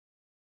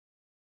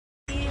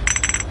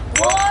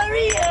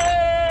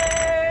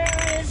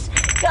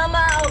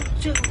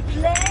to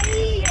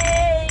play.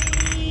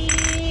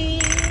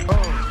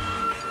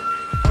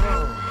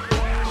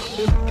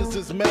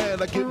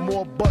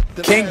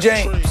 King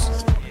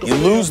James, you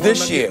lose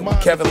this year with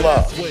Kevin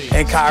Love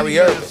and Kyrie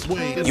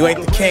Irving. You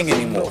ain't the king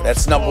anymore.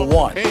 That's number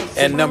one.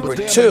 And number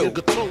two,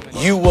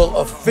 you will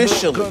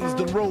officially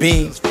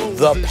be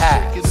the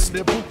past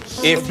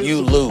if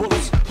you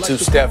lose to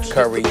Steph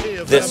Curry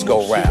this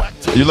go round.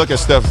 You look at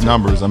Steph's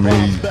numbers. I mean,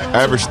 he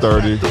averaged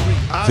 30.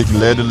 I think he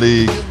led the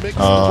league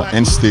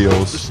in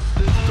steals.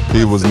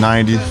 He was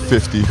 90,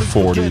 50,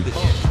 40,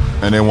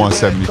 and they won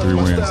 73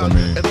 wins. I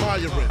mean,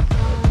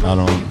 I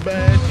don't.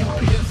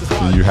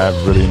 You have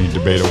really any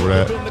debate over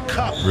that,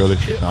 really,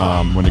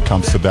 when it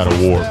comes to that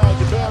award.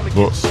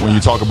 But when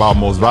you talk about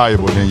most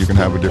valuable, then you can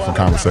have a different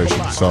conversation.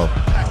 So,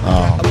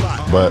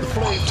 but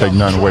take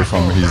none away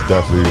from him. He's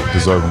definitely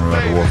deserving of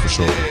that award for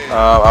sure.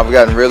 I've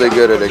gotten really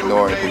good at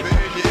ignoring people.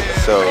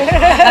 So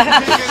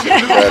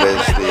that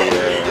is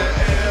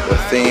the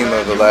theme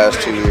of the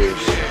last 2 years.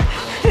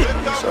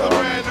 So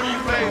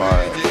I'm all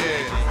right.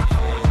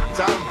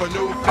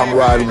 I'm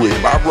riding with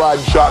him. I'm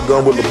riding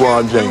shotgun with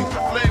LeBron James.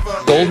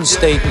 Golden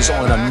State is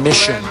on a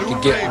mission to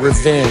get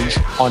revenge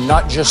on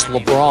not just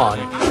LeBron,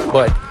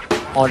 but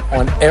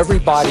on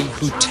everybody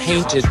who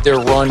tainted their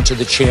run to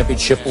the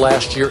championship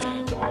last year.